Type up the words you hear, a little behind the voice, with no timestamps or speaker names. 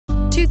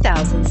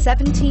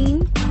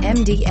2017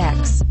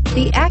 MDX.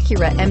 The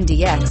Acura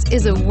MDX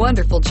is a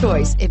wonderful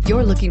choice if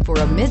you're looking for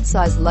a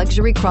mid-size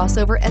luxury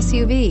crossover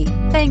SUV.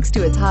 Thanks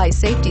to its high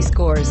safety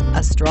scores,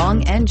 a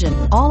strong engine,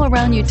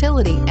 all-around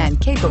utility, and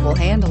capable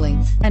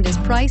handling, and is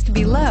priced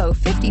below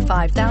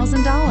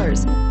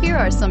 $55,000. Here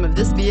are some of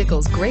this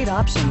vehicle's great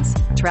options: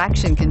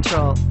 traction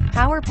control,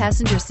 power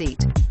passenger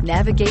seat,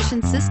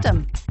 navigation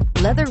system,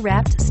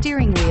 leather-wrapped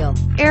steering wheel,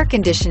 air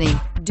conditioning,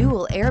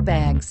 dual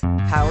airbags,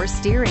 power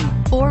steering,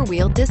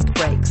 four-wheel disc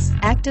brakes,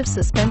 active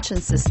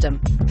suspension system,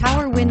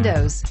 power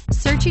windows.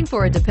 Searching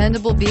for a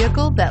dependable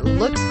vehicle that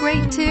looks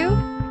great too?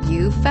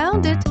 You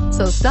found it,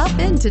 so stop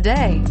in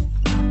today.